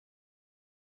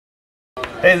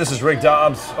Hey, this is Rick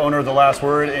Dobbs, owner of The Last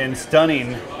Word in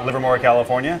stunning Livermore,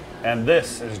 California, and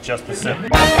this is Just the Sip.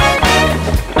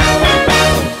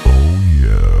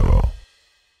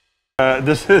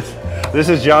 This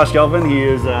is Josh Gelfand. He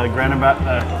is he's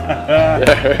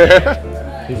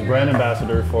brand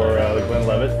ambassador for the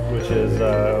Glenlivet, which is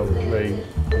the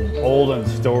old and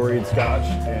storied Scotch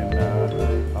in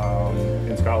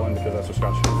Scotland, because that's where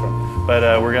Scotch comes from.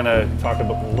 But we're going to talk a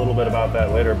little bit about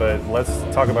that later. But let's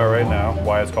talk about right now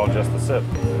why it's called Just the Sip.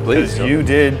 Please. You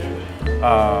did.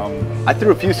 I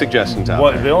threw a few suggestions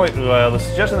out there. The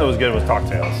suggestion that was good was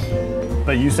cocktails.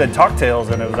 But you said cocktails,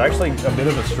 and it was actually a bit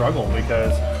of a struggle,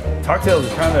 because cocktails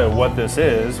is kind of what this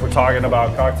is. We're talking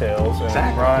about cocktails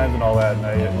and grinds and all that, and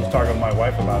I was talking with my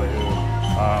wife about it,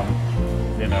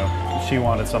 who, you know, she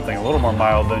wanted something a little more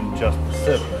mild than just the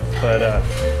sip. But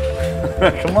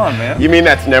come on, man. You mean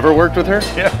that's never worked with her?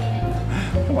 Yeah.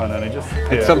 Come on, honey. Just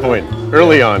at some point,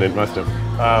 early on, it must have.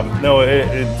 No,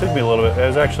 it took me a little bit. It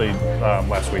was actually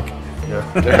last week. Yeah.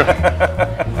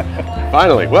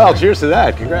 Finally. Well, cheers to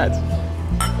that. Congrats.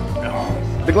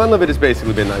 The Glenlivet has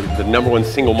basically been the #1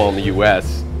 single malt in the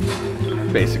U.S.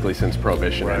 basically since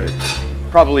Prohibition. Right.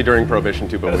 Probably during Prohibition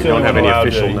too, but we don't have any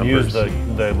official numbers. Use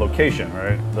the location,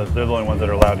 right? They're the only ones that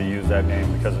are allowed to use that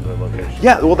name because of the location.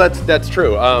 Yeah, well, that's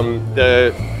true.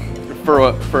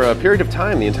 For a period of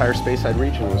time, the entire Speyside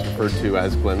region was referred to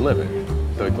as Glenlivet,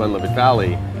 the Glenlivet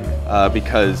Valley,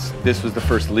 because this was the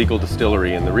first legal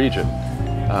distillery in the region.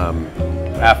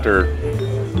 After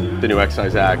the new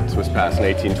Excise Act was passed in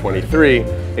 1823,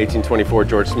 1824,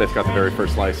 George Smith got the very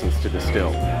first license to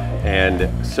distill. And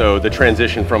so the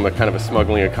transition from a kind of a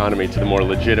smuggling economy to the more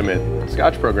legitimate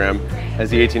Scotch program,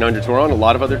 as the 1800s wore on, a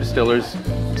lot of other distillers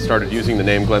started using the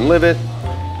name Glenlivet.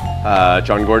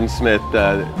 John Gordon Smith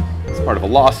was part of a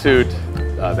lawsuit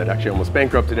that actually almost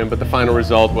bankrupted him, but the final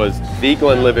result was the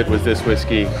Glenlivet was this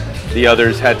whiskey. The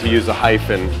others had to use a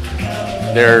hyphen.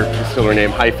 Their distillery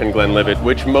name hyphen Glenlivet,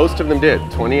 which most of them did.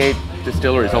 28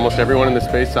 distilleries, almost everyone in the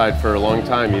Speyside for a long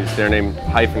time used their name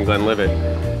hyphen Glenlivet,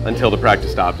 until the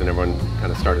practice stopped and everyone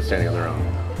kind of started standing on their own.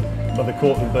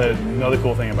 But another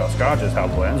cool thing about Scotch is how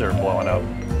blends are blowing up.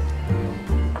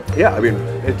 Yeah, I mean,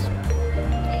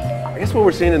 I guess what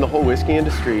we're seeing in the whole whiskey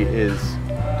industry is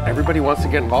everybody wants to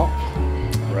get involved.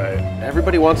 Right.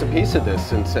 Everybody wants a piece of this,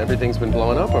 since everything's been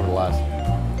blowing up over the last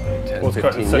 10,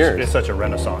 15 years. It's such a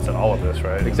renaissance in all of this,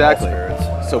 right? Exactly.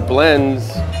 So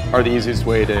blends are the easiest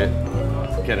way to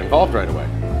get involved right away.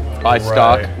 Buy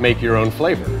stock, make your own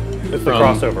flavor. It's the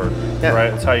crossover,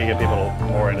 right? It's how you get people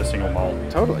more into single malt.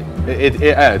 Totally.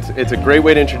 It's a great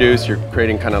way to introduce. You're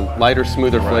creating kind of lighter,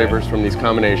 smoother flavors from these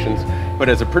combinations. But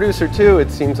as a producer too,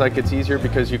 it seems like it's easier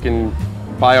because you can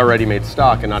buy already made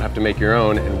stock and not have to make your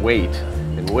own and wait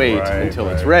until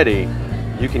it's ready.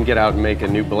 You can get out and make a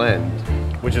new blend.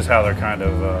 Which is how they're kind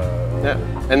of...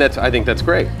 and I think that's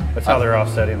great. That's how they're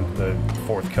offsetting the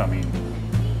forthcoming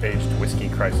aged whiskey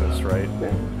crisis, right?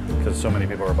 Because so many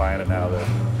people are buying it now that...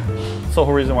 It's the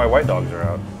whole reason why white dogs are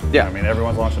out. Yeah. I mean,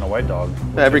 everyone's launching a white dog.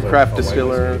 Every craft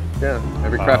distiller,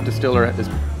 every craft distiller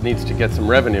needs to get some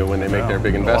revenue when they make their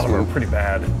big investment. A lot of them are pretty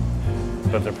bad,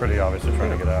 but they're pretty obviously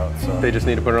trying to get out. So. They just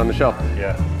need to put it on the shelf.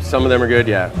 Yeah. Some of them are good,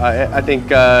 yeah. I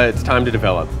think it's time to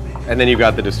develop. And then you've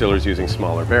got the distillers using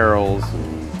smaller barrels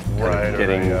and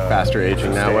getting faster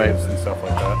aging that way. And stuff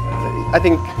like that.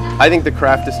 I think the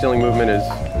craft distilling movement is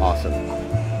awesome.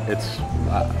 It's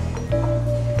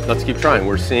let's keep trying.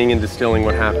 We're seeing in distilling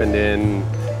what happened in,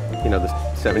 the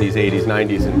 70s, 80s,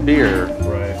 90s in beer.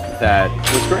 Right. That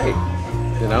was great.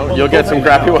 You'll get some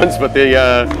crappy ones, but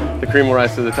the cream will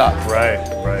rise to the top. Right.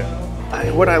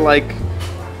 What I like,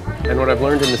 and what I've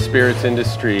learned in the spirits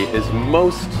industry is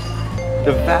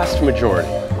the vast majority,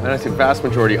 and I say vast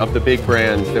majority of the big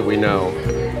brands that we know,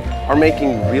 are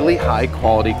making really high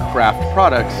quality craft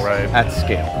products at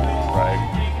scale. Right.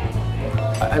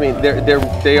 I mean,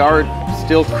 they are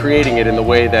still creating it in the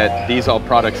way that these all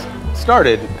products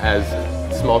started as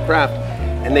small craft,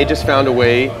 and they just found a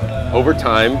way over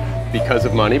time, because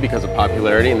of money, because of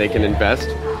popularity, and they can invest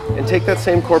and take that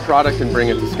same core product and bring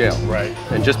it to scale. Right.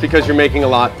 And just because you're making a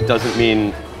lot doesn't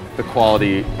mean the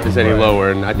quality is any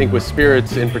lower. And I think with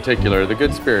spirits in particular, the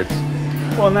good spirits.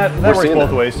 Well, and that works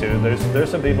both ways too. There's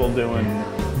some people doing,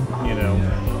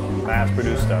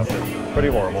 mass-produced stuff that's pretty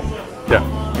horrible. Yeah.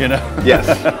 Yes.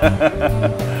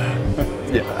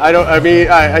 Yeah.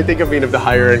 I think of the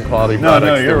higher end quality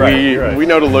products you're right. We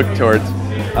know to look towards.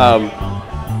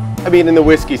 In the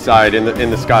whiskey side, in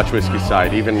the Scotch whiskey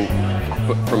side, even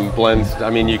from blends,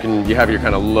 you have your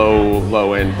kind of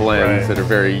low end blends that are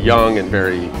very young and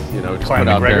very, just put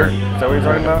out there. Is that what you're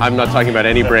talking about? I'm not talking about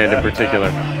any brand in particular.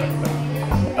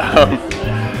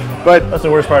 But that's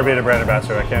the worst part of being a brand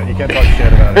ambassador. You can't talk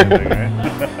shit about anything, right?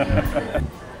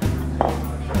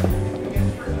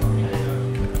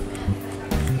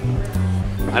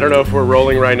 I don't know if we're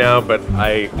rolling right now, but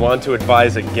I want to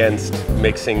advise against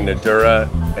mixing Nadura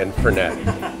and Fernet.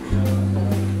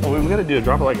 Well, we've got to do a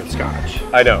drop it like it's Scotch.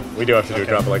 I know, we do have to do a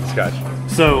drop it like it's Scotch.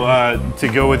 So to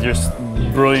go with your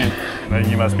brilliant,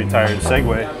 you must be tired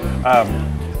segue,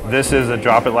 this is a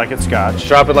drop it like it's Scotch.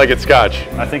 Drop it like it's Scotch.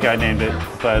 I think I named it,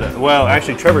 but well,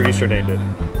 actually Trevor Easter named it.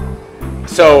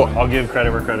 So I'll give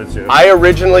credit where credit's due. I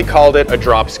originally called it a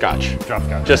drop Scotch. Drop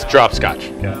Scotch. Just drop Scotch.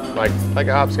 Yeah. Like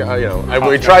a hop Scotch, you know.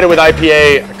 We tried it with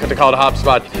IPA to call it a hop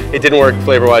Scotch. It didn't work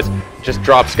flavor-wise. Just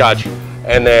drop Scotch.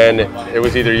 And then it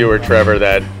was either you or Trevor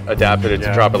that adapted it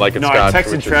to drop it like it's Scotch. No, I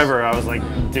texted Trevor. I was like,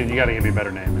 dude, you got to give me a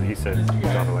better name. And he said,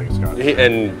 drop it like it's Scotch.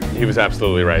 And he was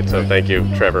absolutely right. So thank you,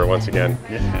 Trevor, once again.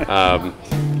 Yeah.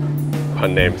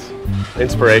 Pun names.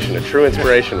 Inspiration, a true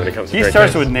inspiration when it comes to He drink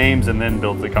starts names. with names and then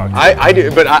builds the cocktail. I do,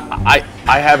 but I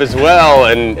have as well,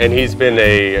 and he's been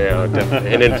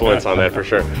an influence on that for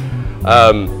sure.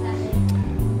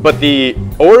 But the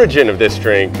origin of this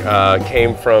drink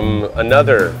came from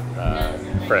another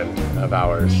friend of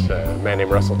ours, a man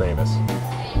named Russell Davis,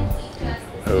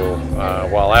 who,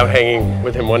 while out hanging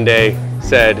with him one day,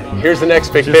 said, "Here's the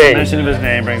next big Just the thing." mention of his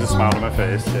name brings a smile to my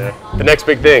face. Yeah. The next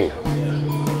big thing,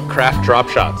 craft drop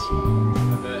shots.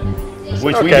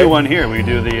 Which we do one here. We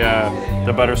do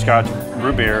the butterscotch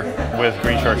root beer with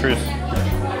green chartreuse.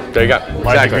 There you go.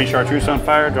 Light the green chartreuse on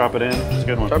fire, drop it in. It's a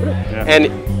good one. Drop it in.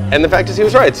 Yeah. And the fact is, he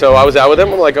was right. So I was out with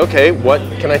him. I'm like, okay, what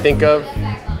can I think of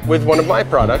with one of my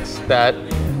products that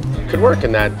could work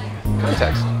in that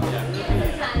context?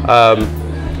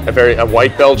 A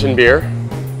white Belgian beer,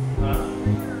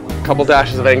 a couple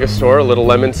dashes of Angostura, a little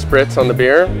lemon spritz on the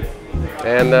beer,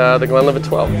 and the Glenlivet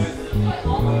 12.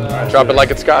 Drop it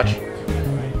like it's Scotch.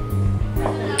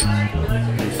 Good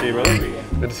to see you, brother.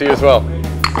 Good to see you as well.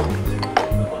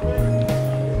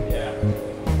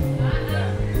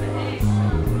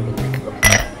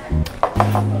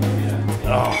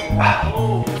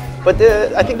 But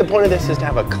I think the point of this is to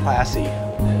have a classy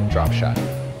drop shot.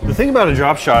 The thing about a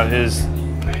drop shot is,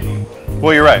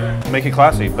 well, you're right, make it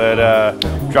classy, but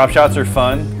drop shots are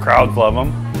fun, crowds love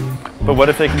them, but what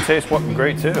if they can taste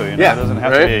great too? You know, Yeah, it doesn't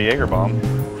have to be a Jaeger bomb,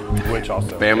 which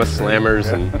also. Bama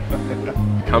slammers and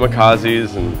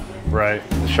kamikazes and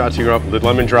the shots you grew up with,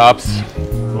 lemon drops.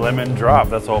 Lemon drop,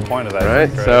 that's the whole point of that.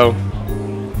 Right, so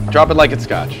drop it like it's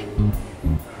Scotch.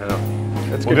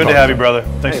 That's good to have you, brother.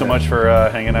 Thanks so much for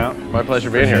hanging out. My pleasure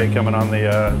being here. Appreciate coming on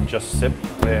the Just Sip,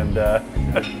 and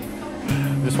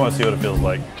just want to see what it feels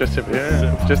like. Just a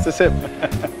sip.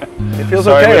 It feels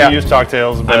Sorry, okay. Sorry, we use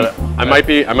cocktails, but I might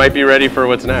be ready for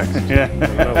what's next. Yeah,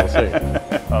 we'll see.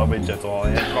 I'll be gentle.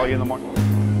 I'll call you in the morning.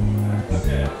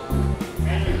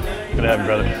 Good to have you,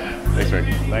 brother. Thanks, Rick.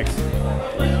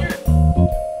 Thanks.